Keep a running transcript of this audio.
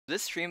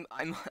this stream,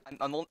 I'm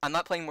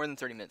not playing more than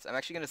 30 minutes. I'm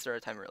actually gonna start a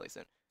timer really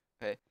soon.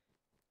 Okay.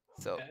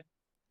 So, Okay.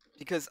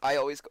 because I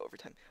always go over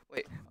time.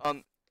 Wait,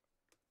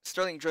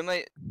 Sterling, join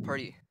my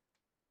party.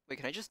 Wait,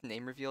 can I just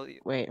name reveal you?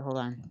 Wait, hold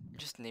on.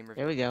 Just name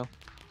reveal. There we go.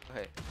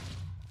 Okay.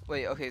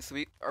 Wait, okay, so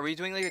are we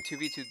doing like a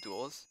 2v2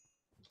 duels?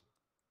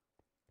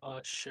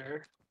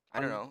 Sure. I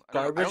don't know. I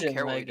Garbage don't and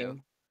care what we do.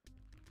 lagging.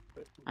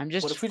 I'm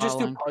just What if we just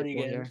do following party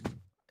people games? here.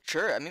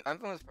 Sure, I mean, I'm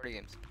fine with party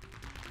games.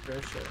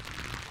 Sure.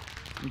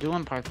 I'm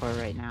doing parkour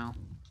right now.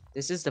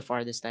 This is the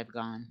farthest I've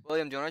gone.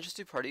 William, do you want to just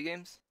do party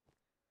games?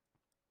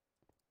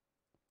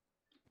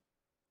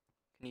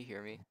 Can you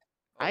hear me?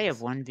 Oh, I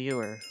have one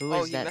viewer. Who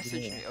oh, is he that messaged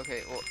viewer? me.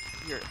 Okay, well,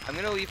 here, I'm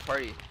gonna leave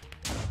party.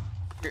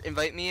 Here,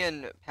 invite me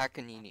and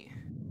Pacanini.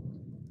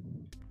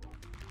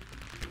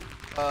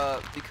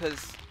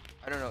 Because,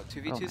 I don't know,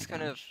 2v2 is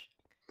kind of...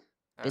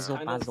 I don't know.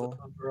 BizzleBozzle.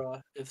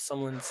 Bruh, if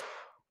someone's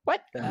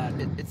What? bad.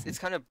 It's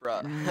kind of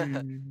bruh.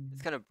 Mm.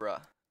 It's kind of bruh.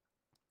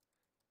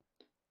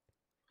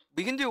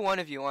 We can do one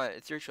if you want.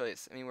 It's your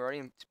choice. I mean, we're already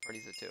in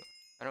parties of 2.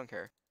 I don't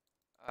care.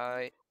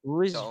 I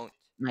Who is don't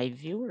my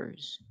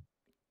viewers?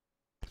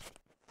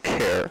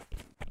 care.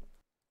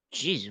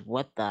 Jeez,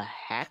 what the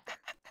heck?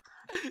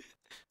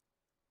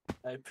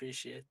 I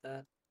appreciate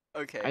that.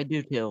 Okay. I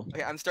do too.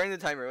 Okay, I'm starting the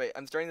timer. Wait,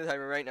 I'm starting the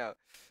timer right now.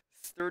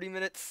 It's 30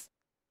 minutes.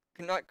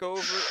 Cannot go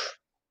over.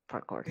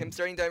 Parkour. Okay, I'm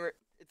starting timer.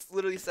 It's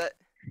literally set.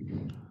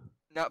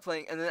 Not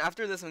playing. And then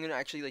after this, I'm gonna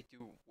actually like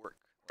do work.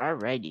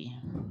 Alrighty.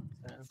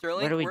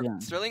 Sterling, What are we doing?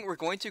 Sterling, we're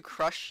going to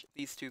crush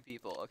these 2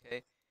 people.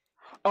 Okay.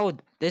 Oh,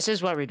 this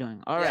is what we're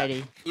doing.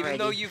 Alrighty. Even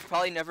though Alrighty. you've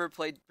probably never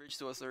played Bridge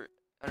Duels or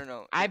I don't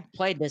know. I've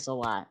played this a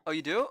lot. Oh,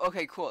 you do?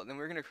 Okay, cool. Then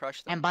we're gonna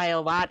crush them. And by a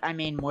lot, I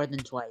mean more than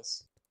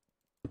twice.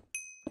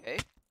 Okay.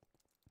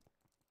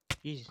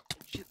 Jeez.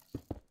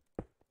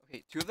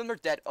 Okay, 2 of them are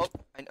dead. Oh,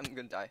 I'm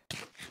gonna die.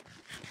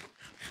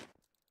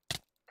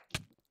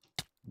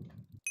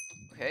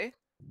 Okay.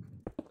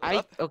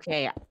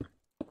 Okay.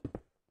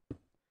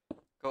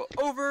 Go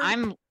over.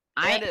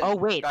 Oh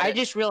wait, Got I it.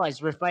 just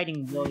realized we're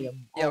fighting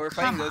William. Yeah, Oh, we're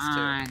fighting come those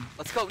on. 2.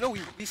 Let's go. No, we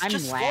I'm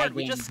just scored.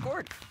 We lagging. just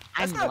scored.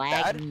 I'm That's not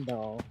bad. lagging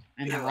though.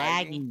 I'm You're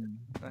lagging.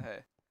 Okay.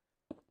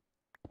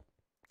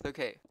 It's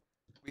okay.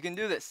 We can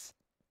do this.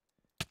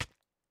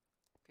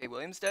 Okay,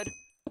 William's dead.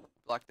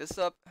 Block this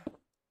up.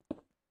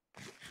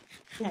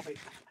 Oh my God.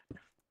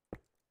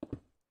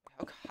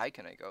 How high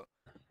can I go?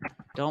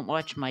 Don't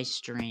watch my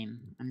stream.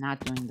 I'm not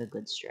doing the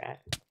good strat.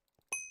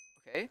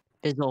 Okay.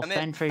 Bizzle, I'm in.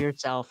 fend for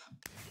yourself.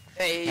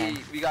 Hey,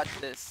 Okay. we got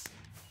this.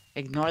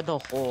 Ignore the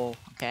hole,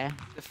 okay?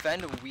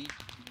 Defend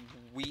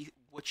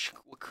which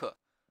what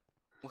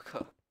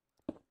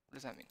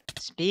does that mean?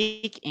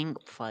 Speak ink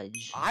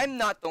fudge. I'm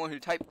not the one who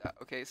typed that.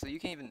 Okay, so you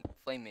can't even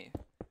flame me,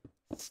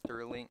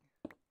 Sterling.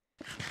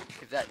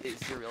 If that is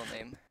your real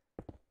name.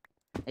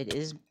 It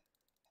is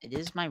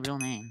my real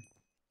name.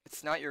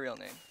 It's not your real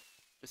name.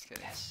 Just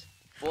kidding. Yes.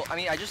 Well, I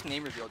mean, I just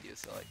name revealed you,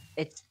 so like.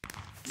 It's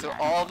So yeah,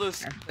 all I those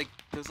don't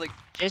care. like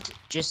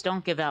just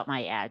don't give out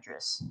my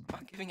address.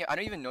 I'm giving you. I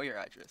don't even know your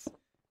address.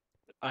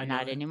 I know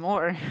Not it.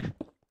 anymore.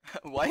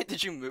 Why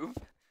did you move?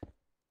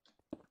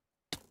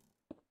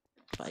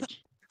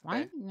 Fudge.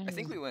 Why? Okay, I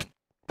think we win.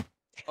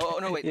 Oh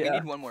no, wait. We Yeah.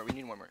 need one more. We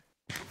need one more.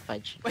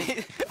 Fudge.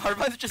 Wait,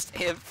 Harvan's just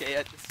AFK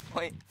at this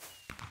point.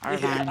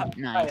 Arvon,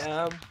 nice.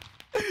 I am.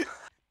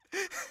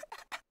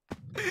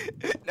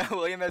 Now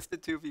William has the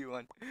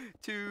 2v1.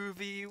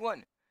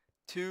 2v1.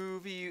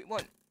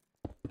 2v1.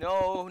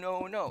 No,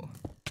 no, no.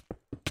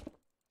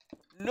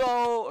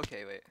 No!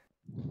 Okay, wait.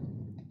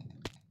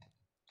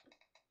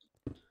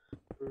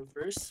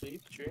 Reverse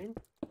sweep dream.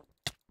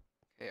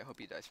 Okay, I hope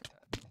he dies from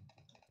that.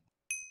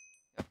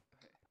 Yep,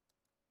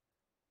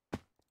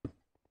 okay.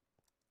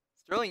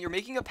 Sterling, you're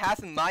making a pass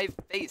in my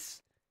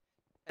face.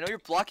 I know you're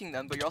blocking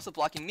them, but you're also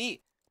blocking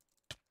me.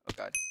 Oh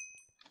god.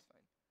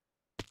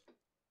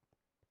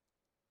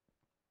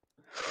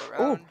 It's fine.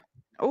 Go around.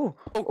 Oh,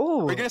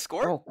 Are we gonna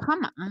score? Oh,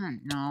 come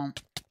on. No.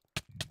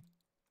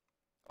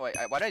 Oh wait,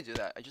 why did I do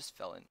that? I just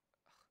fell in.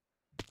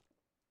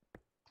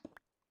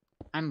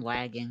 I'm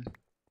lagging.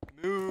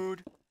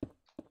 Mood.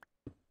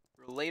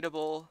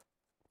 Relatable.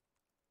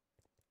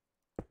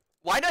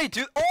 Why did I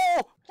do?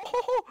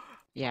 Oh!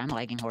 Yeah, I'm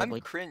lagging I'm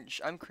horribly.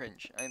 cringe. I'm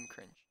cringe. I'm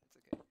cringe.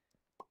 It's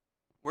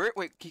okay.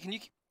 Wait, can you?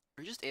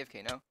 Are you just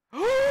AFK now?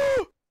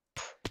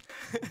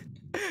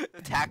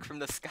 Attack from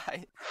the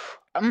sky.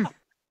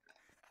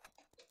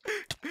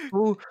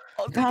 Ooh,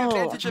 I'll take no,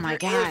 advantage oh of my your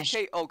gosh.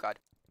 AFK. Oh god.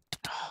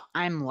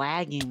 I'm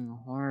lagging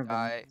horribly.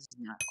 Die. This is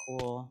not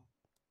cool.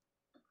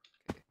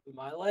 Am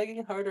I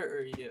lagging harder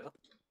or you?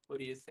 What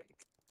do you think?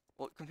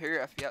 Well, compare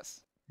your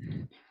FPS.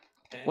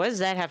 Okay. What does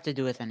that have to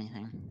do with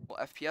anything? Well,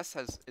 FPS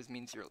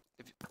means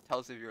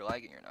tells if you're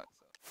lagging or not.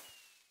 So.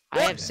 I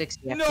What? have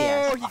 60 No,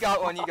 FPS. he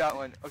got one. He got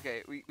one.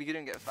 Okay, we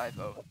didn't get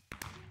 5-0.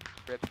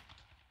 Rip.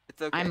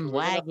 It's okay. I'm We're gonna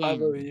lagging.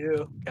 follow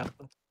you.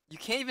 Kappa. You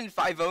can't even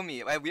 5-0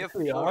 me. We have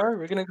We 4. are.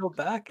 We're gonna go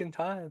back in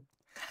time.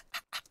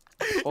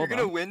 You're Hold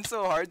gonna on. win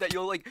so hard that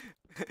you'll like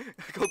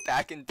go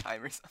back in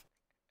time or something.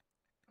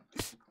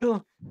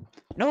 No,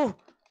 no,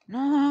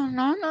 no,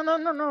 no, no,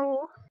 no,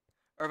 no.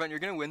 Arvon, you're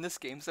gonna win this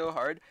game so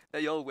hard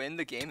that you'll win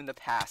the game in the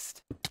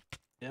past.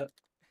 Yep.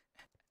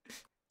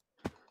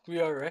 We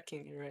are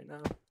wrecking you right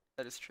now.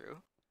 That is true.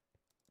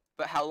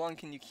 But how long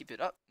can you keep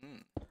it up?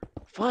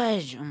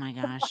 Fudge! Oh my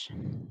gosh.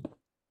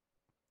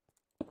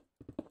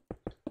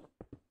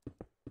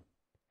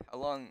 How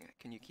long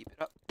can you keep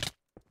it up?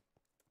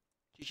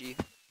 GG.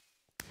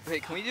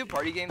 Wait, can we do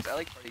party games? I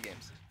like party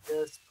games.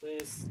 Yes,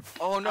 please.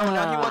 Oh no,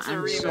 now he wants a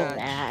I'm rematch. so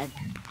bad.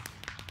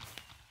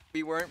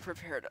 We weren't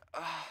prepared.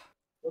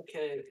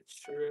 Okay,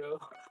 true.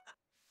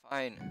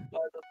 Fine. Why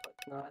the fuck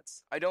not?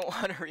 I don't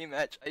want a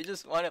rematch. I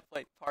just want to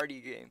play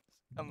party games.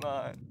 Come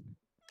on.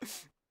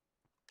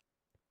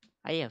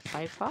 I have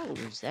 5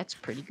 followers. That's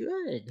pretty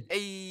good.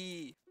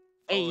 Hey!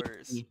 Hey.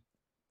 Followers.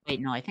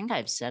 Wait, no, I think I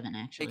have 7 Hey,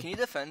 actually. can you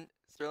defend,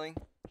 Sterling?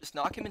 Just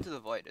knock him into the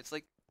void. It's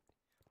like...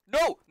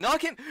 No!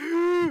 Knock him!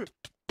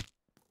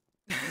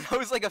 That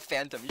was like a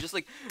phantom. You just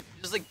like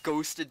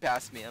ghosted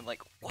past me. I'm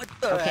like, what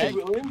the Okay. heck?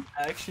 William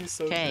actually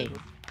so Okay. good.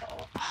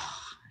 Oh.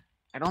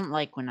 I don't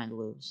like when I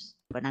lose,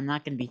 but I'm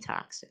not gonna be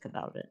toxic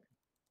about it.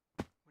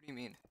 What do you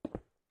mean?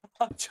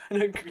 I'm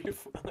trying to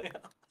grief William.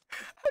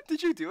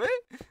 Did you do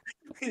it?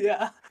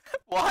 Yeah.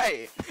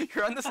 Why?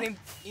 You're on the same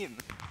team.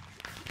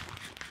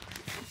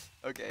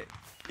 Okay.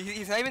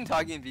 He's not even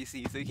talking in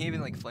VC, so he can't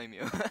even like flame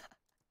you.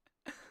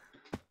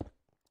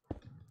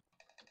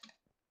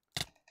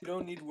 You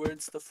don't need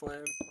words to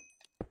flame.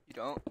 You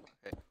don't?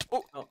 Okay.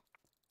 Oh! No.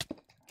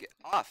 Get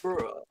off!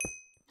 Bro,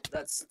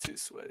 that's too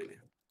sweaty.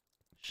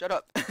 Shut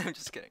up. I'm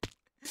just kidding.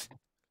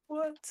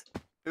 What?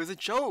 It was a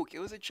joke. It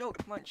was a joke.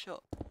 Come on,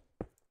 chill.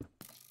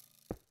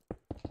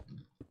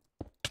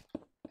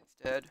 He's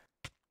dead.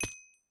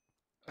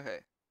 Okay.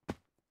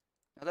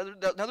 Now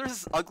there's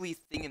this ugly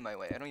thing in my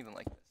way. I don't even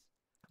like this.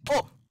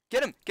 Oh!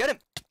 Get him! Get him!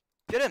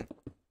 Get him!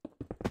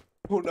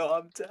 Oh no,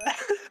 I'm dead.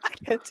 I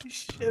can't do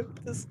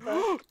shit this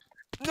time.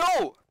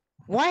 No!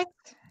 What?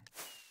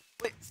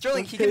 Wait,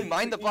 Sterling, he Okay, can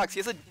mine the okay. blocks. He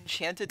has an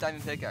enchanted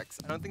diamond pickaxe.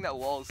 I don't think that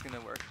wall is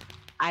gonna work.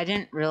 I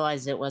didn't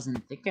realize it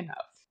wasn't thick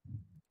enough.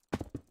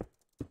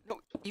 No,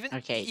 even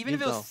Okay, even you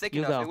if it was go, thick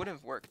you enough, go. it wouldn't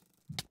have worked.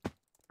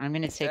 I'm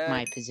gonna take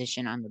my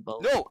position on the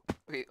boat. No!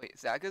 Wait,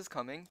 Zaga's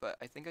coming, but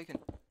I think I can...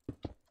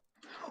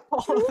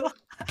 Oh,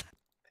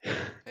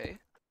 Okay.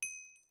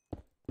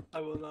 I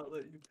will not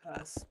let you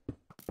pass.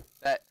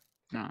 Bet.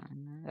 No,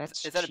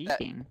 that's Is that a bet?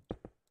 cheating.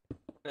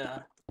 Yeah,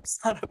 it's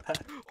not a bad.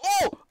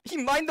 Oh! He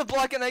mined the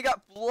block and I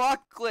got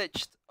block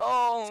glitched!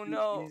 Oh Too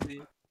no!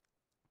 easy.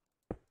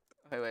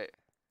 Okay, wait.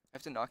 I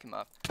have to knock him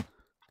up.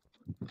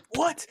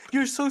 What?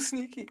 You're so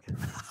sneaky.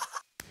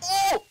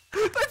 Oh!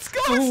 Let's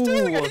go,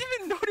 Sterling! I Ooh. didn't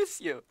even notice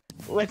you!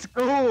 Let's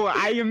go!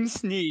 I am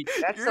sneak.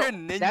 That's You're a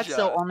That's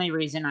the ninja. only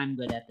reason I'm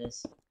good at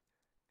this.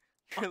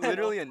 You're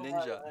literally a Oh my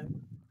ninja. life.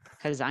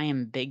 Cause I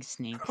am big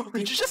sneak.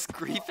 Did you just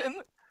grief him?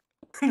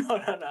 No,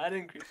 I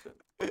didn't grief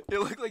him. It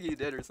looked like you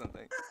did or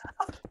something.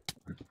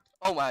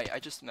 Oh my, I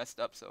just messed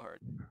up so hard.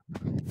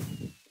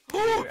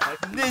 Wait, I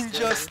can Ninja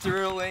still-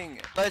 Sterling!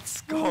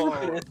 Let's go!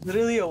 It's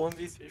literally a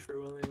 1v3 for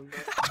William.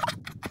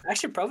 But...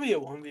 Actually, probably a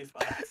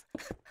 1v5.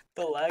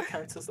 The lag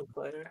counts as a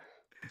player.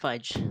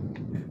 Fudge.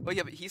 Oh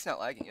yeah, but he's not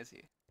lagging, is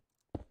he?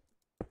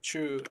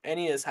 True, and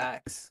he has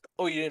hacks.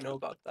 Oh, you didn't know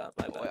about that,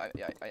 my Oh, bad.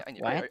 I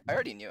knew. What? I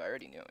already knew.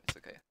 It's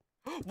okay.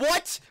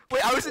 What?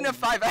 Wait, I was in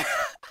F5.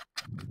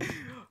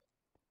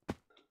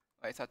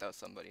 I thought that was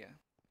somebody. Kind of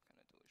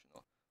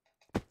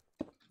delusional.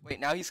 Wait,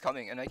 now he's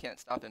coming, and I can't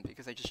stop him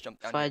because I just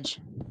jumped down. Fudge.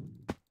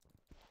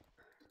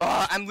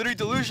 Oh, I'm literally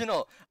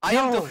delusional. I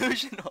am No.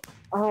 delusional.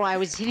 Oh, I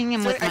was hitting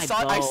him So with my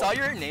bow. I saw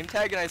your name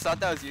tag, and I thought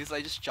that was you, so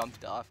I just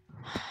jumped off,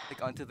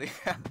 like onto the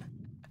ground.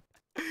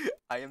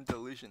 I am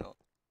delusional.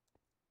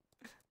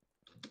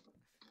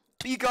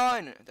 Be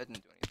gone. That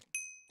didn't do anything.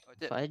 Oh, it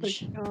did.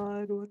 Fudge. My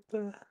God, what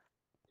the?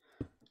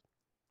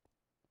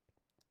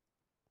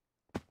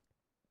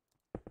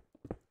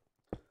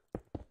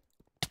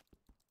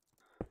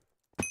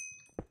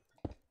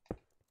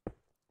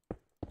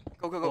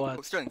 Go, go, go, go,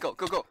 What? Sterling, go,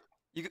 go, go.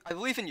 I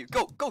believe in you.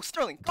 Go, go,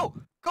 Sterling, go,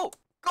 go,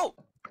 go.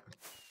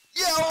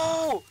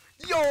 Yo,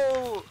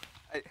 yo.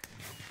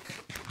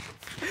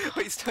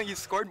 Wait, Sterling, you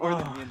scored more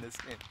than me in this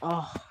game.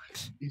 Oh,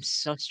 I'm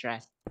so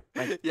stressed.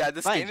 Like, Yeah,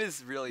 this Fudge, game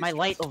is really. my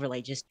light stressful.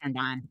 overlay just turned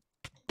on.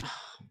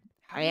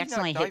 How I did you not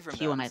accidentally die hit from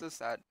Q that? and I'm I- so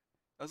sad.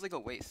 That was like a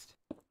waste.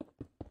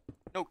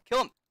 No,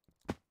 kill him.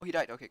 Oh, he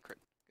died. Okay, crit.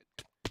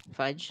 Good.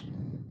 Fudge.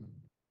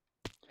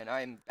 And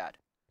I am bad.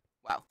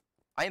 Wow,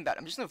 I am bad.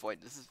 I'm just gonna avoid.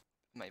 This is.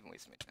 I'm not even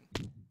wasting my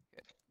time.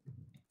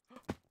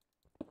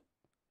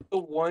 The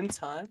one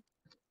time?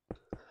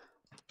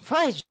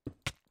 Fudge.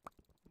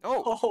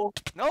 No, Oh,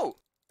 no.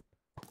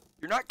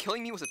 You're not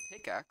killing me with a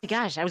pickaxe. My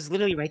gosh, I was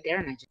literally right there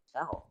and I just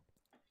fell.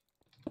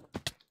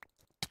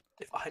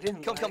 if I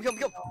didn't. Kill him, kill him, lag, kill him,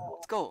 kill him. no.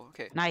 Let's go.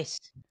 Okay, Nice.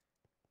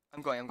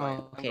 I'm going. I'm going.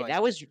 Oh, I'm okay, going.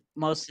 that was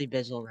mostly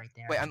Bizzle right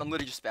there. Wait, I'm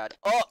literally just bad.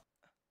 Oh!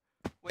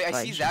 Wait, I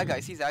see Fudge. Zaga. I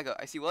see Zaga.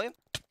 I see William.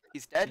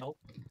 He's dead. Nope.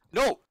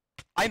 No!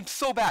 I'm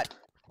so bad.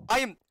 I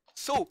am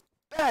so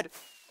bad.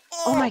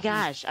 Oh my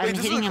gosh, I'm Wait, this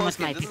is hitting a him close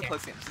with my game. This is a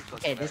pickaxe. close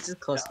game. This is a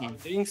close Okay, game. this is close Yeah, game.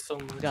 I'm doing so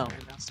much Go.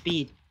 right now.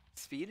 Speed.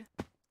 Speed?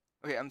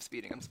 Okay, I'm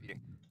speeding.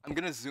 I'm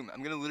gonna zoom.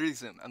 I'm gonna literally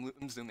zoom.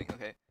 I'm zooming.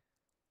 Okay.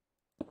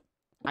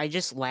 I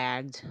just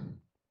lagged.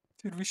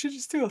 Dude, we should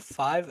just do a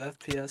 5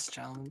 FPS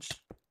challenge.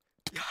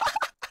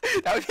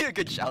 That would be a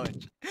good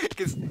challenge.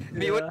 Cause I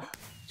mean, what?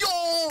 Yeah.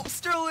 Yo,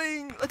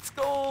 Sterling, let's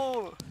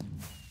go.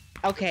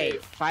 Okay, Okay.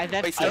 5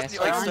 Wait, FPS. Sterling, like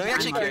challenge, Sterling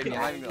actually I'm carried up me. for.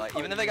 I'm not even gonna lie.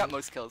 Even if I got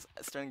most kills,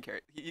 Sterling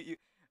carried.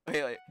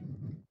 Okay, like,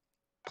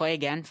 Play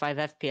again, 5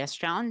 FPS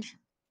challenge.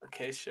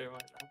 Okay, sure, why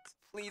not?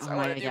 please, Oh I my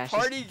want to do gosh,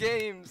 party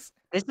games.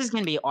 This is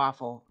gonna be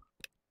awful.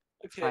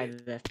 Okay. 5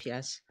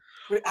 FPS.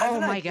 Wait, I have Oh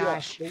an my idea.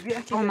 gosh. Maybe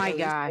I can Oh get my at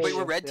least gosh. Wait, we're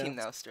 30 red team FPS.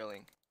 now,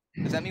 Sterling.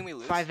 Does that mean we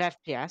lose? 5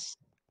 FPS.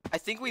 I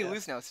think we Yeah.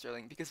 lose now,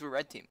 Sterling, because we're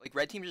red team. Like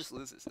red team just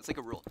loses. It's like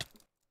a rule.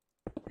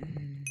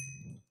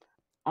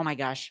 Oh my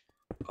gosh.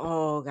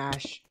 Oh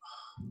gosh.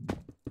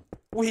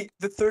 Wait,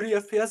 the 30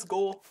 FPS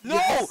goal. No!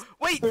 Yes!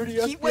 Wait! 30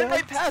 He went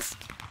right FPS? past!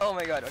 Oh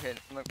my god, okay.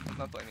 I'm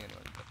not blaming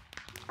anyone.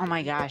 Oh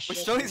my gosh. Wait,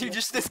 Sterling, you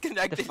just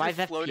disconnected. The 5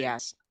 you're floating.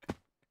 FPS.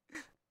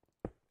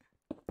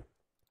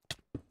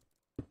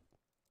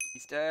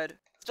 He's dead.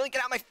 Sterling, get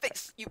out of my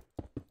face! You.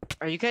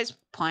 Are you guys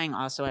playing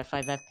also at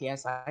 5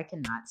 FPS? I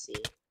cannot see.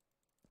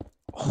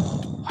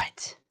 Oh,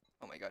 what?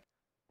 Oh my god.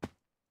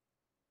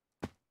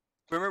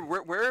 Remember,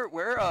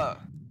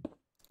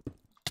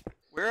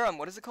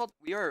 what is it called?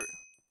 We are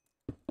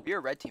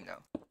red team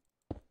now.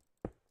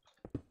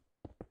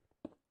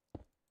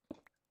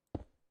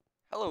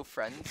 Hello,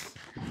 friends.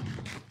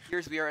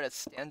 Here's we are at a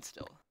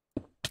standstill.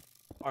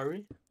 Are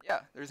we? Yeah,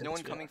 there's no Yes,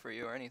 one we coming are. for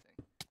you or anything.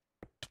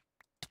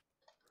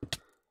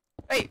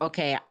 Hey!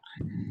 Okay,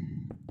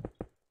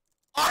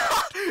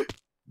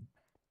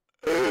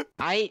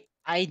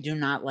 I do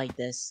not like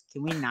this.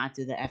 Can we not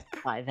do the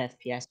 5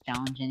 FPS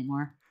challenge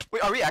anymore?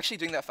 Wait, are we actually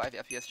doing that 5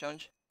 FPS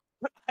challenge?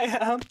 I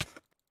am.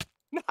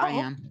 No. I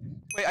am.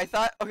 Wait, I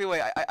thought. Okay,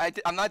 wait.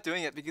 I'm not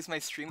doing it because my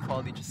stream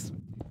quality just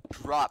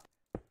dropped.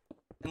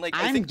 And like,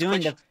 I I'm think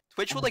doing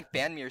Twitch will like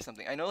ban me or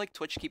something. I know like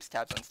Twitch keeps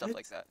tabs on stuff What?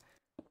 like that.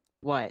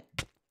 What?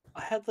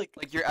 I had like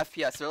Like your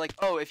FPS. They're like,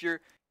 oh, if your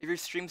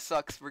stream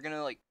sucks, we're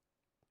gonna like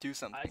do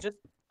something.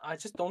 I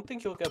just don't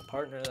think you'll get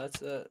partner,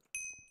 that's it.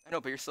 I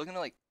know, but you're still gonna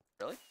like,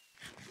 really?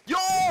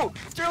 Yo,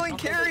 Sterling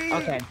Okay. carry.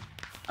 Okay.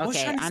 I was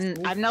Okay, trying to I'm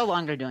sneak- I'm no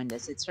longer doing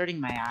this. It's hurting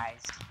my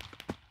eyes.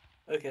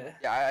 Okay.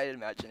 Yeah, I'd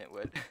imagine it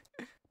would.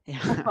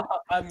 Yeah.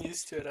 I'm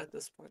used to it at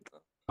this point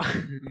though.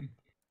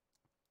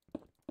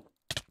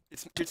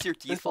 It's your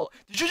default.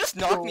 Did you just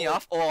knock me No.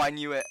 off? Oh, I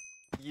knew it.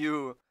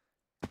 You.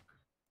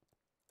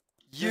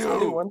 There's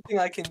only You. one thing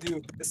I can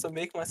do is to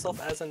make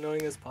myself as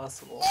annoying as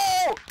possible.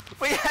 Oh!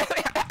 Wait,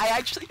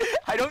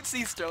 I don't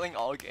see Sterling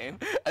all game,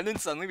 and then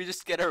suddenly we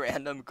just get a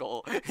random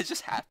goal. It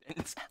just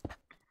happens.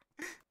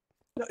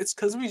 No, it's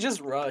cause we just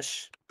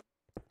rush.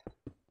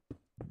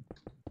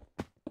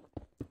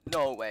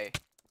 No way.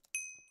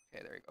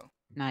 Okay, there you go.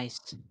 Nice.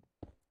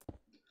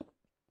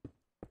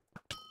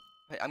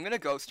 Wait, I'm gonna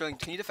go. Sterling,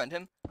 can you defend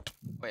him?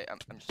 Wait, I'm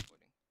just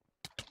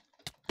waiting.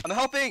 I'm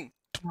helping!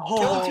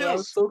 Oh, too. that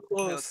was so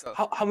Okay, let's close.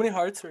 go. How many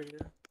hearts are you?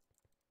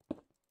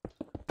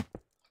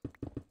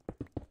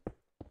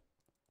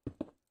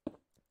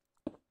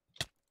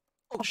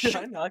 Oh Did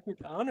I shit! knock you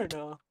down or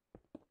no?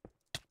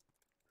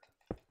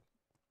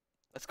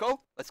 Let's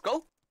go! Let's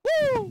go!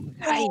 Woo!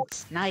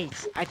 Nice,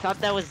 nice. I thought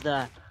that was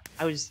the.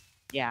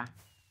 Yeah.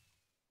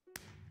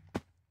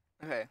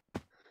 Okay.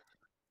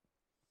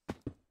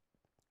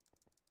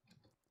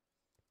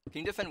 Can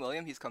you defend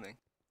William? He's coming.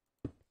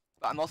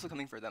 But I'm also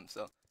coming for them,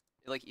 so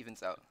it like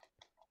evens out.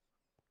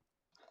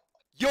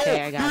 Yo,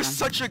 Okay, I got you're him.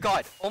 such a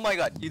god! Oh my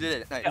god, you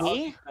did it. Nice. Yeah,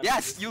 Me?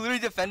 Yes, you literally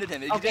defended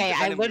him. If you didn't Okay,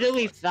 defend I him, we would've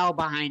literally lost. fell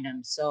behind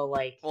him, so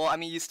like. Well, I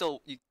mean, you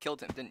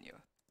killed him, didn't you?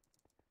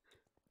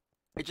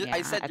 I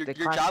Yeah, said at your the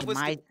job cost of was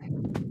my.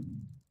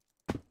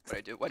 What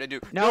I do? What I do?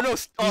 Nope, No, oh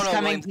he's no,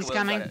 coming, William, he's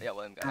William got coming. it. Yeah,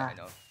 William got it. I Ah.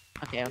 know.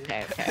 Okay,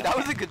 okay, okay. That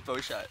was okay. a good bow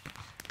shot.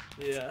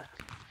 Yeah.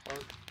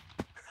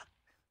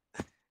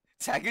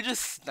 Zach could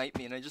just snipe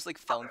me, and I just like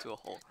fell into a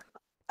hole.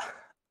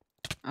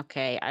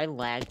 Okay, I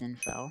lagged and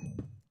fell.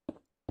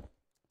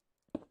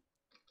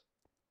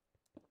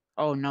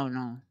 Oh no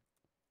no.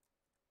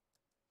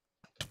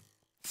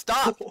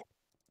 Stop!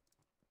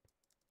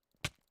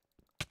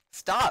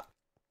 Stop!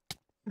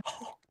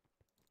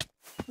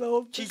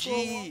 No,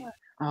 GG!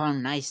 Oh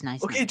nice,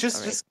 nice. Okay, nice. just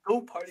Alright. just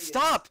go party.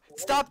 Stop!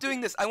 games. Stop doing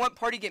this! I want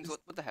party games.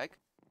 What the heck?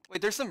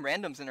 Wait, there's some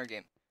randoms in our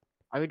game.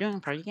 Are we doing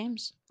party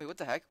games? Wait, what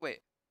the heck? Wait,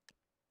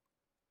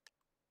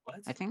 What?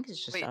 I think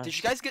it's just wait. us. Did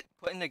you guys get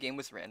put in a game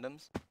with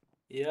randoms?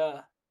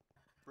 Yeah.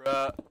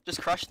 Bruh,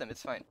 just crush them.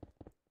 It's fine.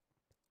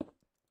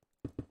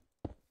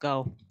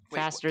 Go Wait,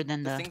 faster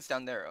than The the. thing's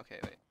down there. Okay,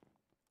 wait.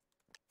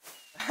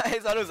 I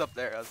thought it was up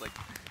there. I was like,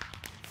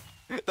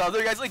 the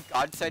other guy's like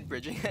god side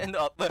bridging, and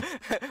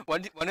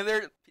one of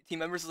their team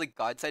members is like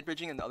god side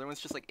bridging, and the other one's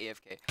just like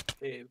AFK.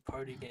 Okay,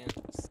 party games.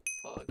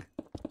 Fuck.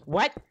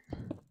 What?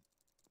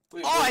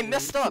 Wait, Oh, I wait,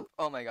 messed wait. up.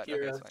 Oh my god. Okay,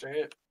 Heroes, it's fine.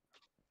 right?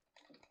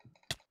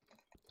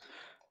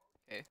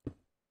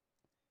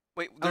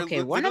 Wait,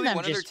 Okay, one of literally them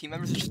one of their just- team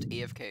members is just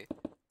AFK. Oh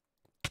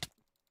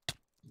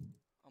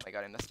my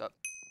god, I messed up.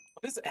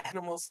 What is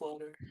animal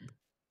slaughter?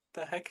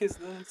 The heck is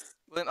this?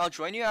 William, I'll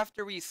join you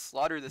after we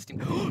slaughter this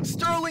team.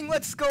 Sterling,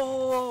 let's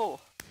go!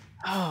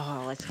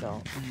 Oh, let's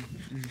go.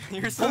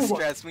 You're so Oh my-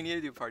 stressed. We need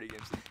to do party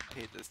games. I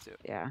hate this too.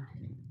 Yeah.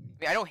 I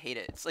mean, I don't hate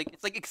it. It's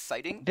like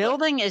exciting. but-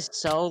 Building is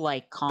so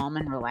like calm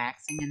and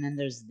relaxing, and then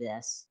there's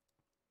this.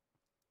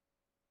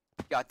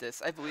 Got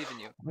this. I believe in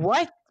you.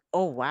 What?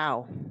 Oh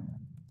wow.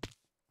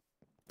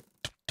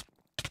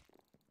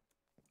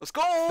 Let's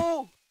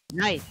go!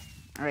 Nice.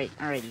 Alright,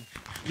 alrighty.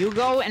 You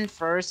go in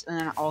first, and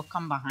then I'll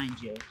come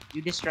behind you.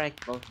 You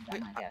distract both of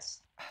them, Wait, I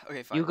guess.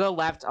 Okay, fine. You go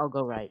left, I'll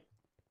go right.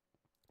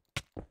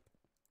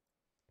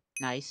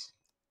 Nice.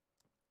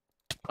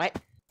 What?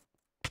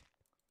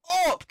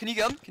 Oh! Can you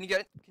get him? Can you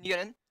get it? Can you get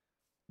in?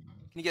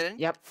 Can you get in?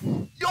 Yep.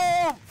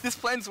 Yo! This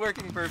plan's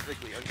working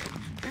perfectly. Okay.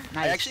 I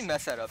Nice. actually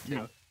messed that up too.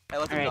 Nice. I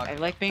let them Alright, knock. I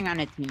like being on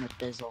a team with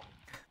Bizzle.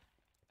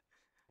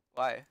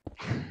 Why?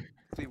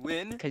 'Cause we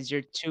win? Because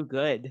you're too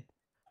good.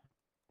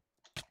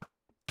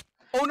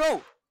 Oh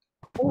no!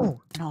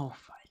 Oh, no,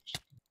 fudge.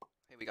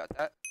 Okay, we got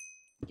that.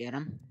 Get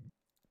him.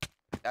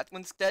 That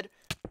one's dead.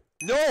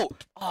 No!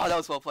 Oh, that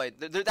was well played.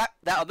 That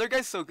other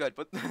guy's so good,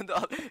 but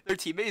their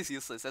teammate is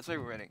useless. That's why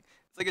we're winning.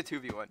 It's like a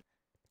 2v1.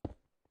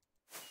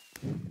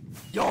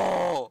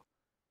 Yo!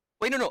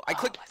 Wait, no. I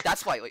clicked. let's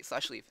That's why. Wait,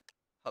 slash leave.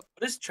 What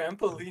is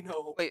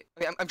trampolino? Wait,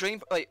 I'm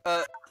joining. Wait,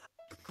 can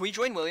we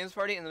join William's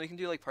party and then we can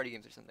do like party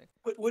games or something?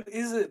 What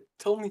is it?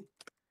 Tell me.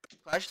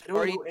 Clash I don't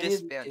party know any of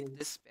these disband. games.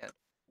 Disband.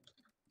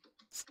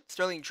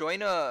 Sterling, join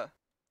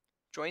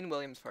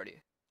William's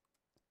party.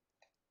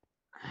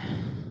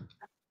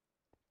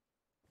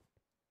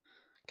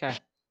 Okay.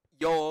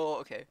 Yo,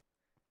 okay.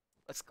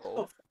 Let's go.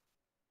 Oh.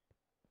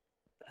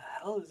 The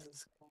hell is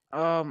this?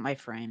 Oh, my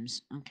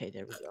frames. Okay,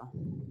 there we go.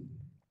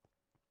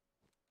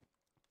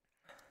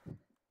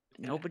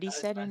 Nobody nice,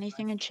 said nice,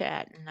 anything nice. in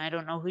chat, and I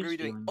don't know who's are we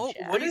doing? doing Oh,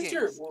 chat. What Party is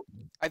your? games.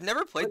 I've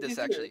never played What this is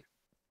your- actually.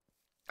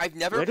 I've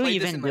never What do we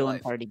played this even in my do in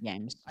life. party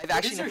games? I've What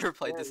actually is your never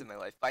played this skin? in my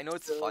life, but I know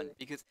it's fun Really?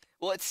 because,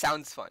 well, it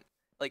sounds fun.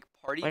 Like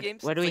party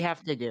games. What do it's we like-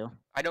 have to do?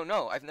 I don't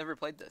know. I've never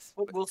played this.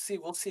 What, we'll see.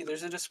 We'll see.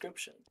 There's a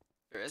description.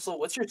 There is. So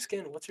what's your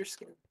skin? What's your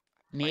skin?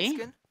 My Me?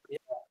 skin? Yeah.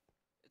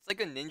 It's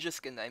like a ninja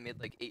skin that I made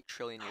like 8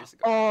 trillion years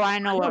ago. Oh, I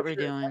know I what we're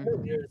yours. I doing.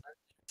 know yours.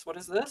 What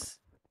is this?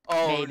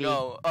 Oh maybe.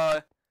 no.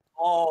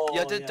 Oh. You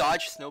have to yeah.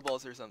 dodge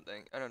snowballs or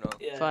something. I don't know.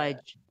 Yeah.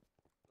 Fudge.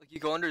 Like you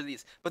go under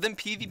these, but then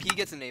PvP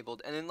gets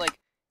enabled, and then like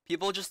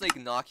people just like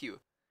knock you.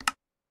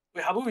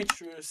 Wait, how about we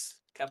truce,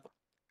 Kappa?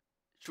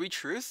 Should we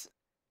truce?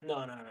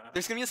 No.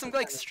 There's gonna be some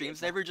like stream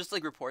sniper just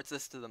like reports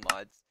this to the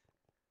mods.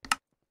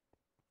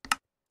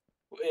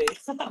 Wait,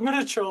 I'm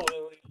gonna troll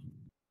William.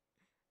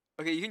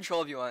 Okay, you can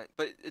troll if you want,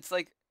 but it's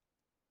like,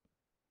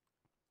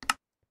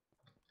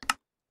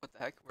 what the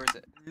heck? Where is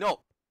it?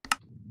 No.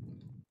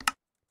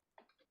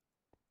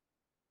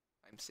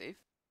 I'm safe.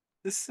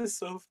 This is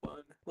so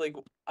fun. Like,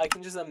 I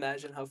can just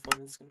imagine how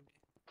fun it's gonna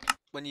be.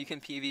 When you can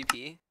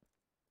PvP.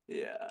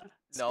 Yeah.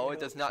 it's No, gonna it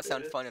be does not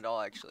sound hilarious. fun at all,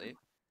 actually.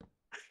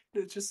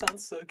 It just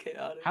sounds so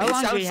chaotic. How It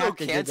long do sounds we so have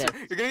to do cancer.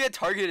 this? You're gonna get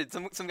targeted.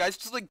 Some guys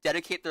just like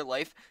dedicate their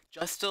life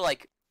just to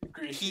like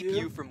Agree keep with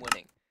you from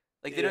winning.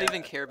 Like they don't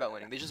even Yeah. care about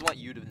winning. They just want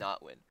you to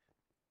not win.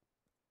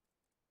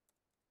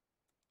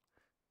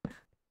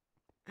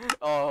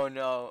 Oh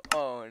no.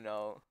 Oh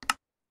no.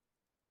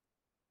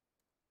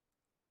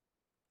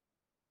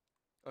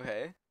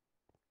 Okay.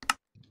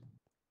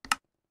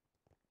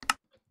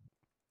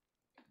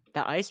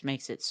 The ice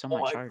makes it so Oh,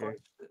 much I harder.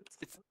 punched it.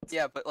 It's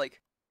yeah, but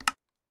like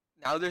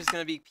now there's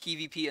gonna be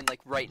PvP and like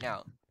right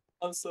now.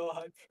 I'm so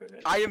hyped for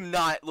it. I am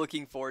not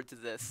looking forward to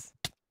this.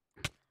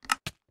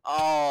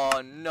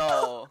 Oh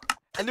no.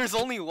 And there's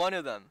only one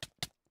of them.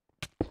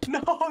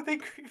 No, they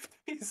creeped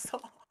me so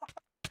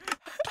hard.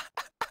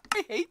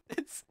 I hate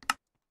this.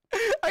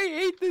 I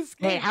hate this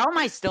game. Hey, how am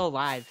I still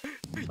alive?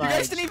 You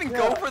guys Fudge. didn't even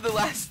go for the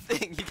last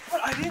thing.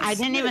 But I didn't, I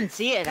didn't see even it.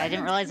 see it. I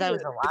didn't realize I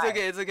was alive. It's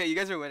okay, it's okay. You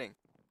guys are winning.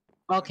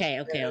 Okay,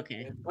 Yeah, okay,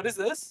 okay. What is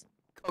this?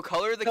 Oh,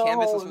 color the No,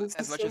 canvas this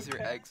as is much so as your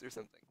bad. eggs or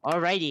something.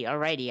 Alrighty,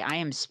 alrighty. I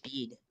am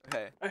speed.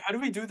 Okay. Alright, how do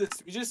we do this?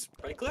 Do we just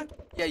right click?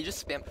 Yeah, you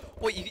just spam.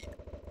 Wait, you.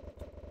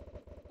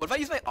 What if I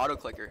use my auto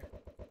clicker?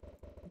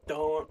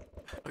 Don't.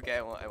 Okay,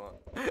 I won't. I won't.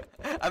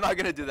 I'm not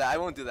gonna do that. I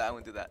won't do that. I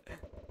won't do that.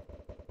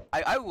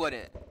 I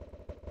wouldn't.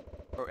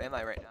 Or am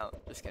I right now?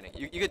 Just kidding.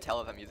 You could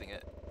tell if I'm using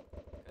it.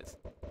 'Cause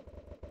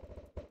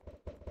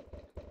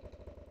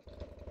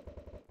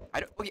I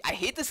don't. Okay, I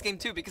hate this game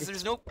too because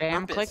there's no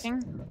Spam purpose.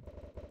 clicking?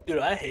 Dude,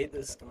 I hate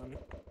this gun.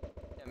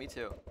 Yeah, me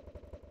too.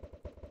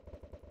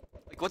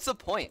 Like, what's the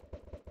point?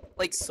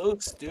 Like, It's so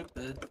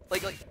stupid.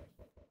 like.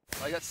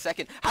 Oh, I got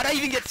second. How did I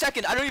even get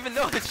second? I don't even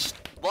know. It's just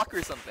luck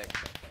or something.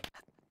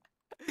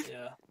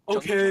 Yeah. Jump-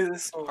 Okay,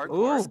 this one.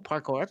 Hardcore. Ooh,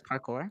 parkour,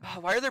 parkour.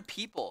 Why are there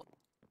people?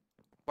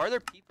 Why are there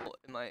people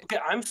in my Okay,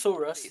 I'm so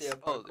rusty face? at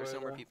Oh, there's no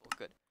parkour, more though. people.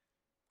 Good.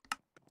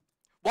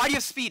 Why do you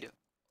have speed?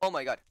 Oh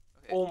my god.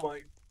 Okay. Oh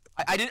my.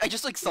 I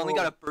just like suddenly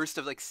got Whoa. a burst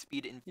of like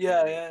speed in.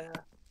 Yeah.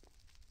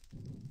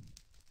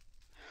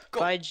 Go.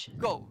 Fudge.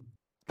 Go.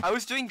 I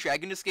was doing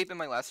Dragon Escape in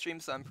my last stream,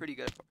 so I'm pretty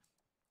good.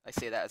 I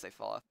say that as I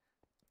fall off.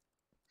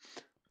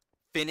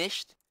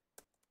 Finished.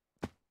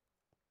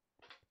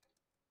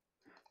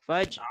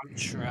 Fudge. I'm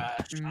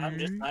trash. I'm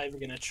just Mm. not even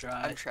gonna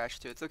try. I'm trash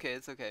too. It's okay.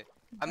 It's okay.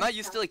 I'm not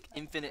used to like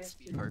infinite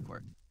speed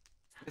parkour.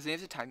 Because you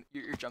have to time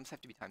your jumps have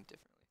to be timed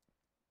differently.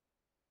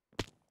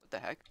 What the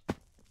heck?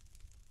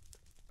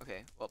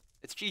 Okay, well,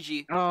 it's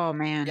GG. Oh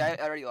man. Yeah,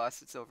 I already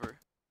lost. It's over.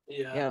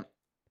 Yeah. Yep.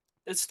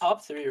 It's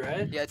top 3,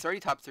 right? Yeah, it's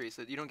already top 3,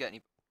 so you don't get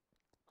any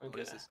Okay.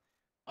 bonuses.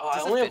 Oh, Is I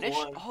this only a have finish?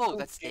 one. Oh,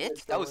 that's Okay, it?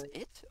 it's That was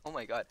going. it? Oh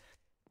my god.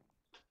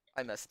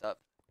 I messed up.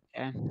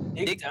 Okay.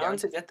 Dig Dig down down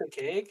to get the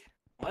cake?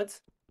 What?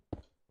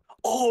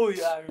 Oh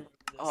yeah, I remember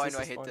this. Oh, I This know,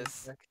 I is hate fun.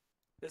 this.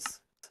 This.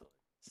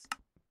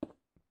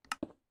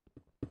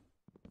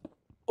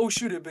 Oh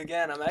shoot, it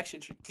began. I'm actually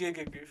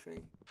giga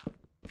goofing.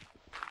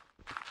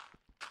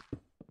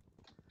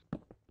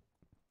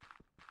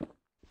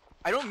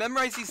 I don't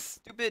memorize these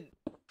stupid.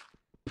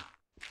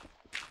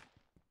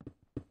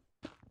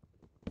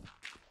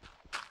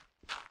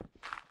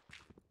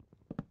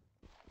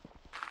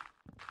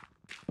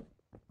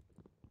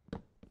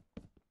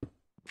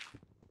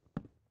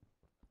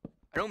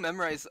 I don't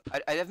memorize.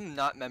 I have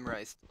not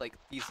memorized like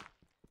these.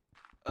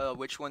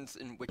 Which one's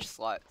in which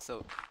slot.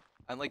 So,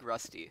 I'm like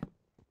rusty.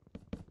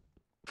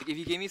 Like if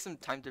you gave me some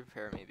time to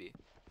prepare, maybe.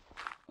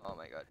 Oh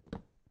my god.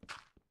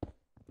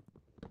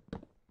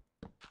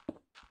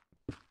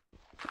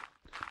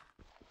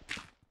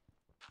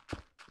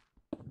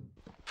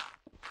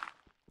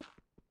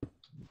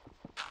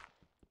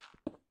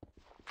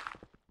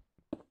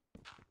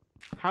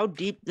 How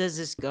deep does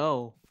this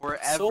go? So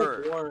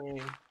Forever.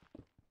 boring.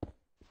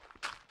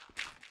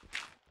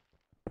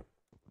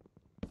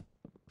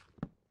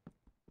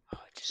 Oh,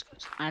 it just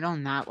goes. I do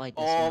not like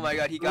this Oh one. my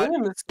god, he got.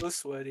 William is so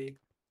sweaty.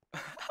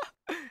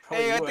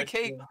 Hey, I you got the are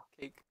cake. too.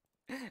 Cake.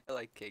 I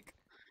like cake.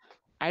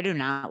 I do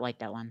not like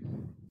that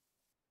one.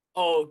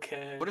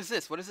 Okay. What is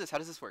this? What is this? How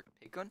does this work?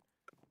 Take gun?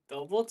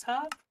 Double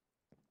tap?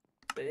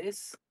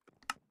 Base?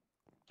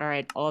 All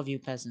right, all of you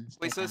peasants.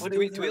 Wait, get so down. What do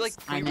we is do we this?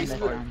 like can I'm we in the respawn?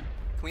 throne.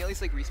 Can we at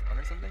least like respawn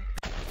or something?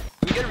 Can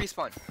we get a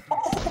respawn?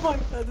 Oh my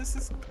god, this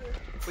is so good.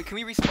 Wait, can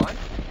we respawn?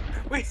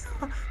 Wait.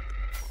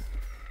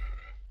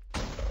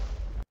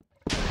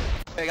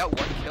 Wait, I got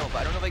 1 kill, but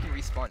I don't know if I can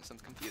respawn, so I'm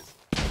confused.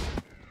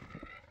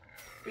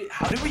 Wait,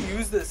 how do we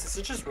use this? Is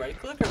it just right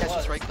click or Yeah, it's what?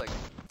 just right click.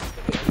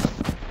 Okay.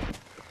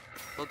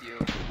 Killed you.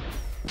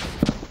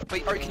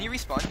 Wait, Art, can you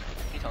respawn? Can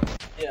you tell me?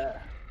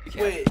 Yeah. You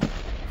can. Wait.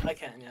 I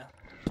can, yeah.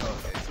 Oh,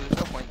 okay, so there's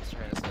no point in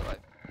trying to stay alive.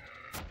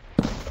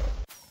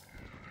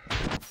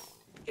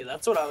 Okay,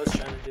 that's what I was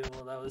trying to do.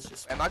 Well, that was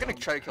just. I'm not gonna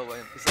try to kill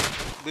William. It's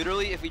like,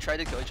 literally, if we try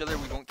to kill each other,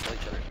 we won't kill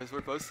each other. Because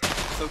we're both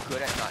so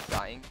good at not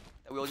dying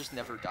that we'll just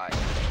never die.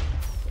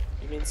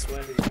 You mean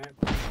sweaty, right?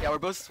 Yeah, we're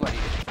both sweaty.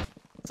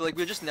 So, like,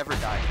 we'll just never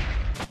die.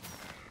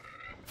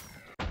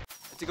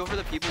 To go for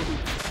the people who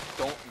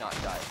don't not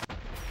die.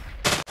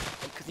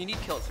 Because you need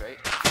kills, right?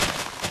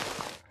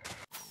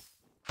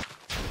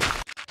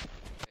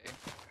 Okay.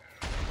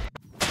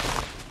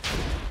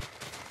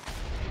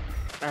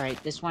 All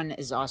right, this one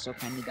is also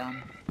kind of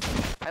dumb.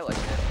 I like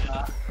it.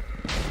 Yeah.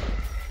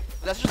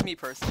 But that's just me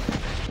personally.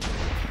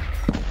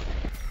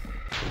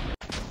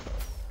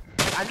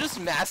 I'm just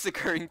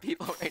massacring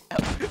people right now.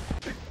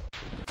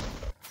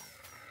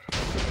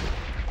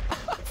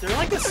 Is there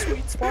like a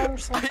sweet spot or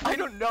something? I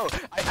don't know.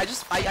 I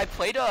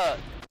played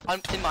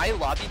in my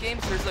lobby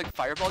games there's like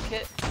fireball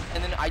kit,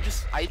 and then I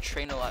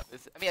train a lot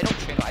with. I mean I don't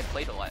train. I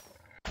played a lot.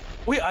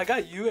 Wait, I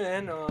got you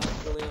and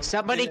William.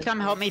 Somebody Yeah. come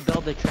help me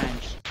build a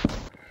trench.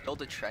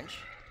 Build a trench.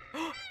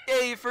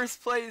 Yay,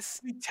 first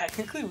place.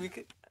 Technically, we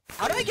could.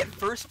 How did I get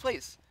first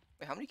place?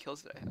 Wait, how many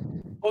kills did I have?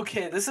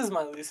 Okay, this is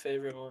my least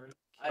favorite one.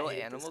 I Kill hate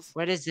this. animals.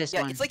 What is this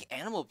Yeah, one? it's like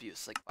animal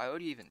abuse. Like why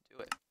would you even do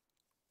it?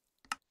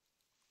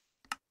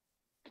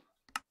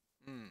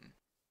 Hmm.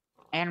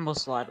 Animal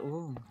slot.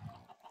 Ooh.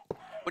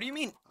 What do you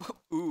mean?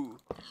 Ooh.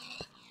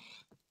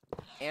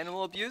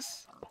 Animal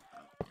abuse?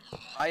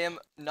 I am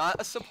not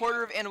a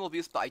supporter of animal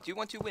abuse, but I do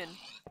want to win.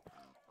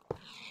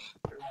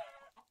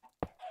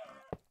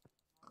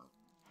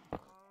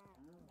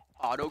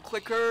 Auto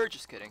clicker?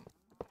 Just kidding.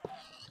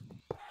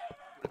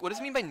 What does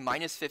it mean by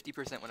minus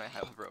 50% when I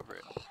hover over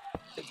it?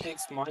 It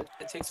takes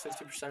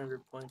 50% of your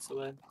points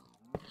away.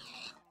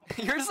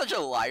 You're such a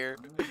liar.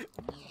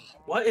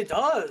 What? It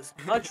does.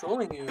 I'm not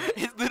trolling you.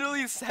 It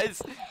literally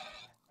says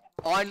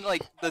on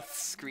like the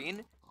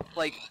screen,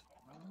 like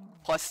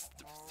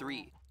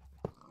 +3.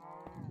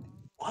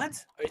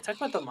 What? Are you talking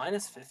about the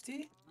minus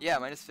 50? Yeah,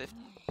 minus 50.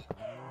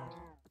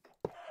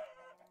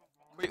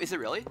 Wait, is it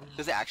really?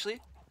 Does it actually?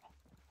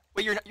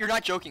 Wait, you're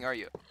not joking, are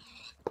you?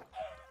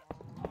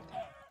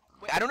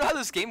 Wait, I don't know how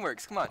this game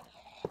works. Come on.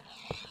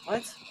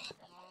 What?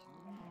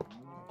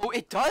 Oh,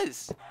 it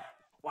does.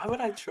 Why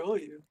would I troll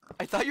you?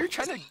 I thought you were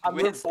trying to I'm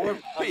win.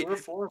 reformed. I'm Wait,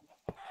 reformed.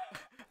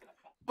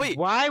 wait.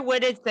 Why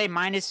would it say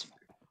minus?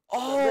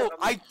 Oh,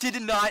 I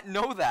did not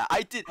know that.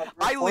 I did. I'm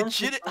I reformed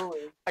legit. from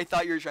trolling. I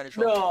thought you were trying to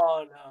troll me.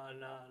 No.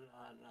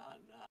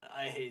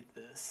 I hate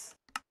this.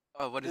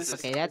 Oh, what is This this?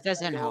 Okay, that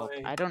doesn't help.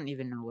 annoying. I don't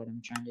even know what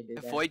I'm trying to do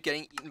there. Avoid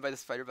getting eaten by the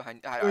spider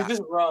behind. We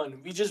just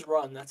run. We just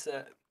run. That's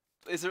it.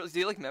 Is there? Do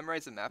you like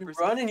memorize the map You or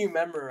run something? and you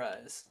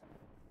memorize.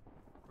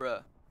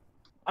 Bruh.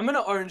 I'm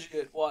gonna RNG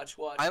it. Watch.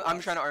 I'm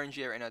watch. trying to RNG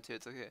it right now too.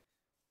 It's okay.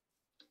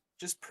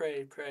 Just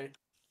pray.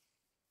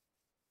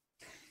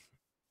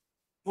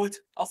 What?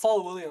 I'll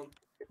follow William.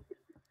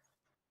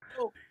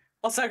 Oh,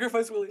 I'll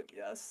sacrifice William.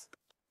 Yes.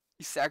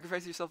 You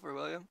sacrifice yourself for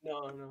William?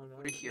 No.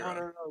 What a hero.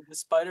 No. The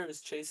spider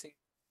is chasing.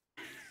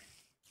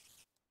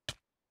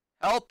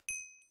 Help!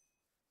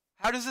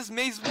 How does this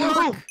maze work?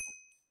 No!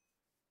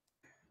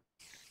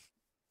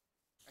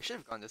 I should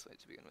have gone this way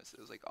to begin with. It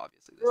was like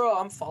obviously this. Bro,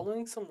 I'm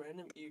following some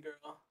random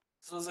e-girl.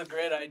 This was a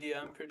great idea,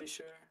 I'm pretty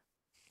sure.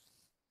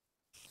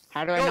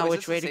 How do I Yo, know is which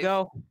this the way to safe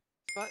go?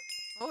 But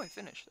oh, I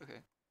finished. Okay.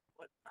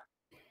 What?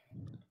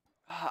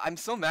 I'm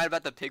so mad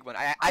about the pig one.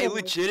 I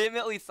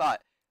legitimately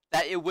thought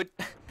that it would.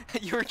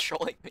 You were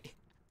trolling me.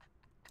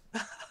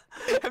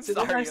 I'm Did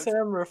sorry. I say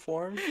I'm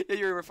reformed? Yeah,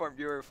 you were reformed.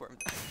 You were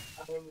reformed.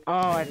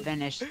 Oh, I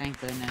finished.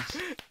 Thank goodness.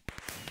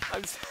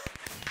 I'm. So...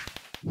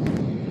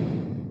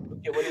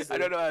 Okay, what is it? I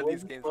don't know how Avoid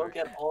these games smoke work.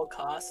 at all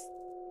costs.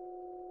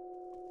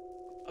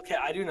 Okay,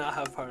 I do not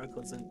have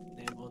particles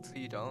enabled.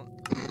 You don't.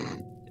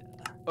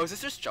 Oh, is this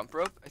just jump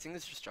rope? I think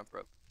this is just jump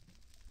rope.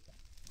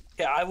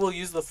 Okay, I will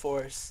use the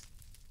force.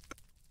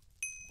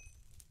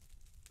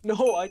 No,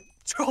 I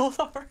trolled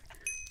over.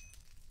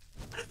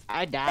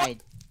 I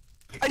died.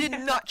 I did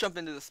not jump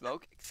into the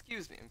smoke.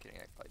 Excuse me. I'm kidding.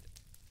 I probably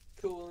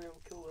did. Kill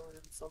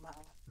William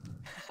somehow.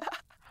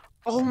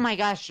 Oh my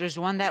gosh, there's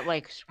one that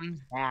like swings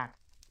back.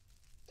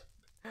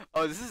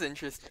 Oh, this is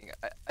interesting.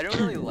 I don't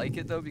really like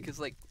it though because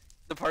like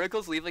the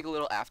particles leave like a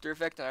little after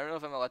effect, and I don't know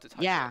if I'm allowed to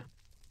touch Yeah. it.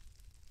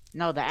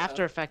 No, the Yeah.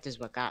 after effect is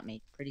what got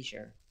me. Pretty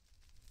sure.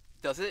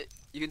 Does it?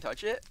 You can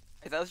touch it?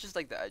 I thought it was just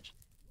like the edge.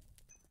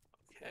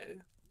 Okay.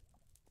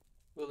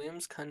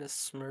 William's kind of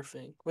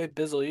smurfing. Wait,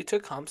 Bizzle, you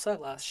took comp sci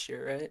last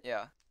year, right?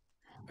 Yeah.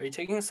 Are you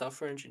taking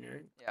software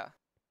engineering? Yeah.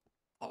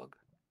 Pog.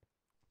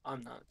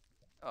 I'm not.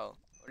 Oh,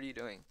 what are you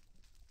doing?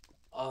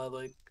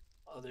 Like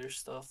other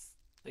stuff.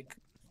 Like,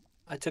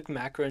 I took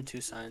macro and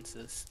 2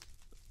 sciences.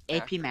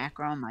 AP Macro.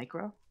 macro and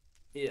micro.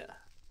 Yeah.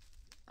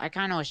 I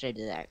kind of wish I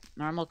did that.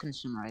 Normal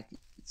consumer, I think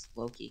it's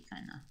low key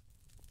kind of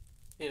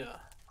Yeah.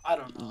 I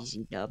don't know.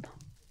 easy dub.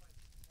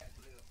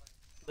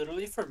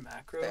 Literally for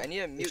macro. Wait, I need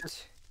a it's mute.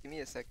 just- Give me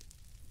a sec.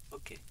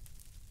 Okay.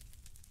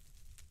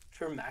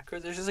 For macro,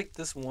 there's just like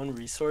this one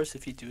resource.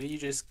 If you do it, you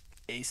just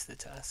ace the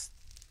test.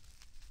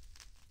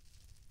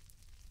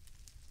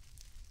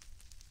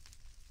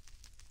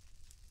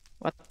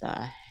 What the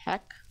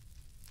heck?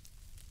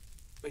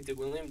 Wait, did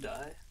William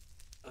die?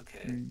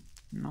 Okay.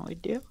 No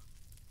idea.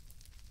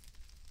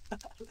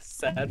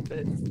 Sad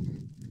face.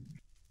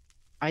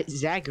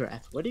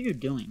 Zagrath, what are you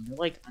doing? You're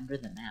like under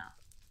the map.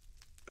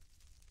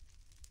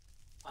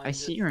 I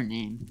see your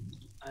name.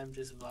 I'm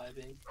just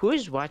vibing. Who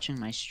is watching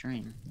my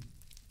stream?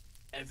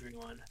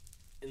 Everyone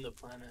in the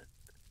planet.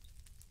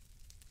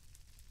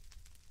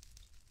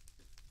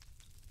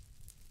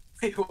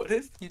 Wait, what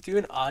if you do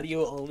an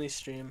audio only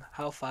stream?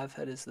 How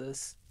 5head is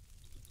this?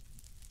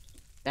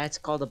 That's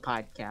called a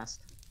podcast.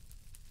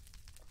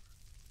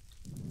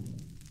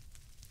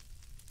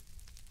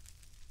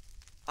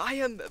 I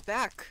am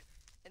back,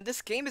 and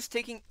this game is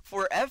taking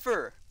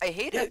forever. I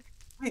hate it.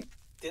 Wait,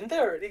 didn't they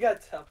already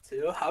got top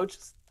 2?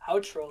 How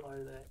troll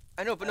are they?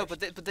 I know, but no, but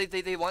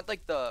they want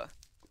like the.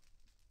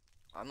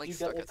 I'm like you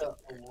stuck get at like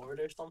something. an award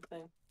or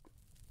something?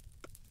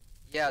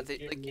 Yeah, like, they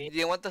your like name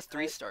they want the is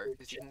 3-star your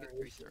because you can get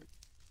 3-star.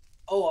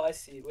 Oh, I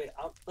see. Wait,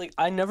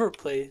 I never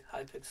play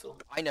Hypixel.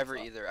 I never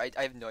either. I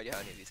have no idea how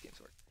any of these games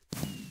work.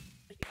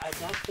 I've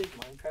not played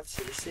Minecraft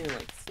seriously in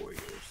like 4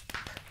 years.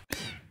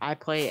 I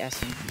play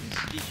SMPs.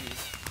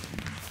 GG.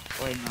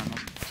 Or normal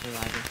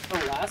survivor.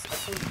 The last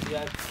SMG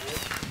I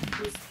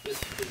played was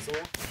with Bizzle,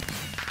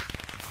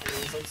 and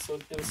it was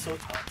like it was so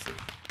toxic.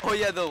 Oh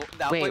yeah,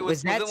 that Wait, play was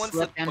was that the one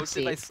Slip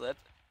posted by MC? Slip,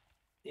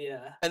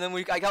 Yeah. and then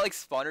I got like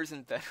spawners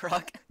in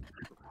Bedrock.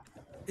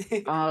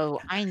 Oh,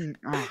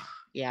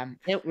 yeah,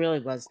 it really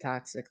was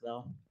toxic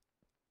though.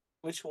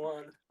 Which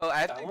one? Oh, I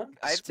have That to one?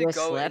 I have to Split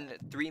go Slip?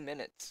 in 3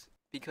 minutes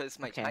because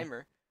my Okay.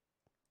 timer.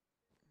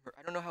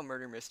 I don't know how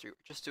murder mystery.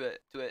 Just do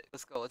it. Do it.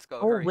 Let's go. Let's go.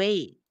 Oh Hurry.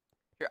 wait,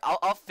 Here,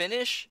 I'll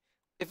finish.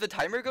 If the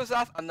timer goes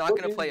off, I'm not What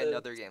gonna is play this?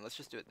 another game. Let's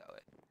just do it that way.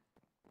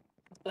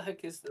 What the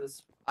heck is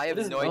this? I have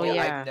What is no this? idea. Oh,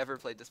 yeah. I've never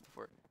played this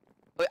before.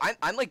 Wait,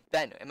 I'm like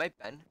Ben. Am I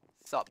Ben?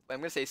 Sup. I'm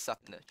gonna say sup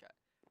in the chat.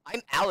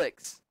 I'm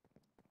Alex.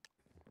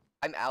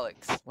 I'm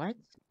Alex. what?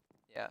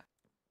 Yeah.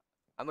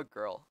 I'm a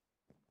girl.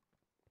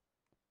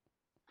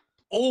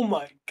 Oh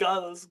my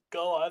god, let's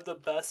go. I have the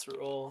best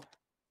roll.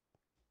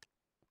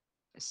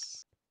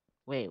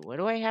 Wait, what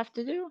do I have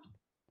to do?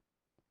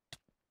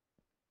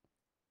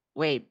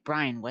 Wait,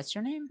 Brian, what's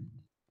your name?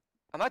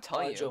 I'm not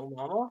telling you. Joe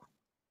Mama?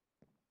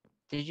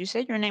 Did you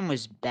say your name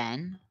was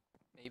Ben?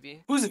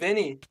 Maybe. Who's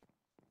Vinny?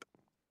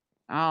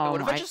 Oh,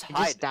 what if I just I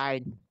hide? just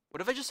died.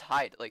 What if I just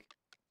hide? Like,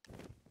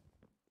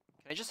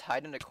 can I just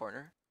hide in a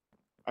corner?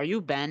 Are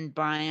you Ben,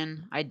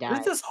 Brian? I What died.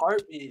 is this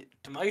heartbeat?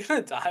 Am I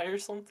gonna die or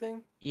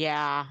something?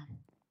 Yeah,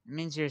 it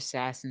means your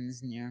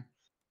assassin's near.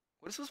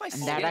 What is with my And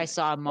skin? that I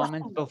saw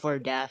moments before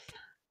death.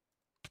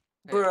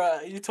 Hey.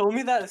 Bruh, you told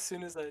me that as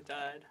soon as I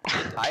died.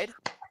 I died?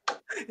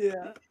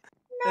 Yeah.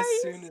 As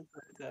soon as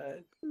I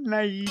died.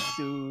 Nice.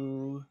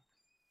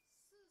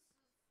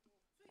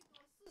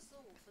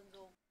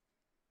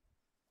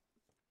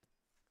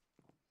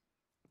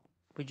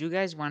 Would you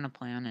guys want to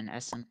play on an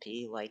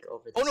SMP like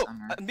over the Oh no!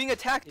 summer? I'm being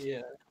attacked!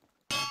 Yeah.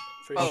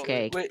 For Oh. sure.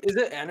 Okay. Wait, is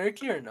it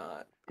anarchy or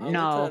not? I wanna play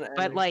No, on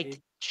but like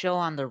anarchy. chill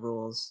on the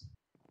rules.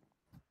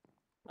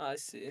 I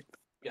see.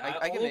 Yeah,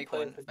 I can only make play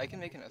one. if it's I can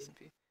make an anarchy.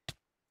 SMP.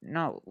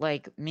 No,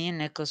 like me and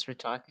Nicholas were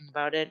talking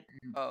about it.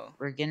 And Oh.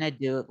 we're gonna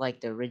do it like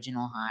the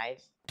original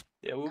Hive,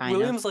 Yeah, kind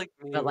William's of, like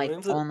me. but like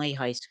William's only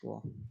high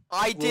school.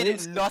 I did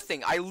William's-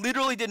 nothing. I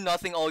literally did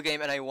nothing all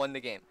game and I won the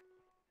game.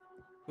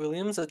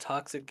 William's a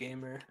toxic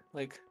gamer.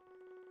 Like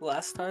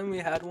last time we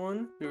had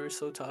one, we were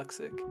so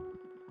toxic.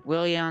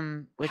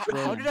 William, which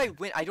William? How did I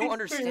win? I don't Wait,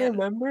 understand.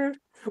 remember?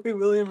 Wait,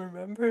 William,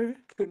 remember?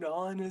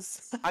 Kunal and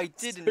his. I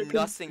did circumcision?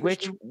 nothing.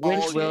 Which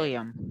all game.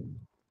 William?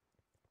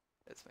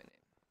 That's my name.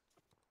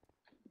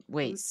 It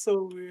Wait, was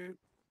so weird.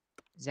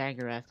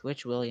 Zagarath,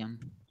 which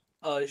William?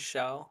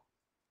 Shao.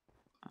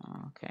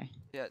 Oh, okay.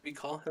 Yeah, We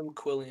call him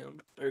Quilliam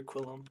or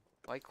Quillum.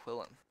 why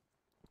Quillum?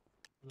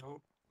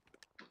 No.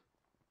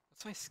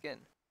 What's my skin?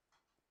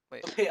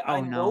 Wait, Okay, Oh,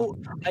 I no.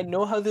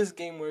 know how this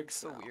game works.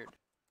 so now. weird.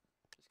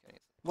 Just kidding.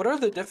 What are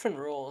the different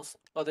roles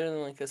other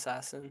than like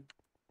assassin?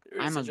 Or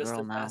is I'm a it just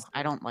girl now. assassin?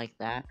 I don't like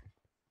that.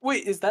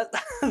 Wait, is that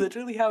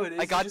literally how it is?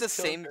 I You got the just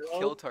kill a same girl?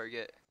 kill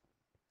target.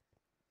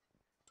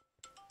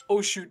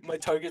 Oh shoot, my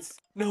target's.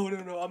 No,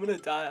 I'm gonna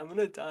die. I'm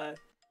gonna die.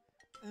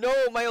 No,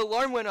 my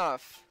alarm went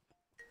off.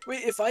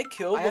 Wait, if I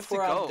kill I have to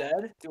before I'm go.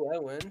 dead, do I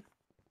win?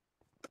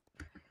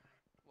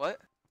 What?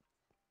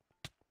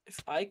 If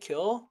I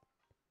kill.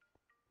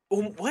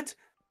 Oh, what?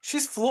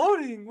 She's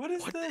floating. What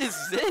is What this?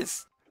 is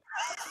this?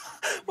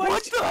 Why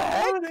What is she the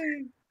heck?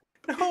 floating?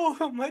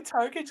 No, my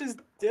target just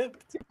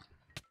dipped.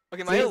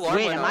 Okay, my Wait, alarm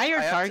wait, went am off. I your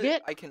have to-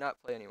 target? I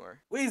cannot play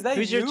anymore. Wait, is that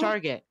Who's you? your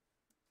target?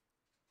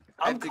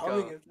 I I'm have to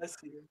coming go. if that's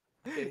you.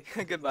 Okay.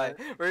 Goodbye.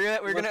 We're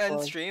It gonna was end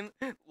fun. stream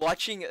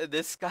watching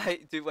this guy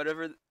do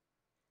whatever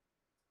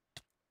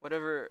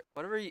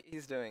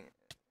he's doing.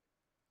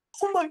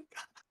 Oh my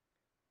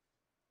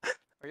god.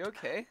 Are you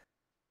okay?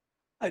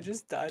 I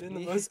just died in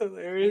the You- most You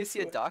hilarious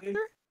see a way. doctor?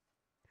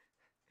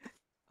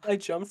 I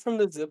jumped from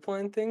the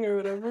zipline thing or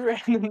whatever,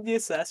 and then the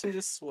assassin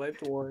just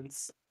swiped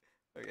once.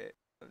 Okay,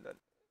 I'm done.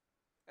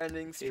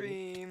 Ending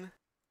stream.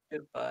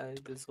 Goodbye,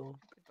 Bizzle.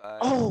 Bye.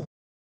 Oh,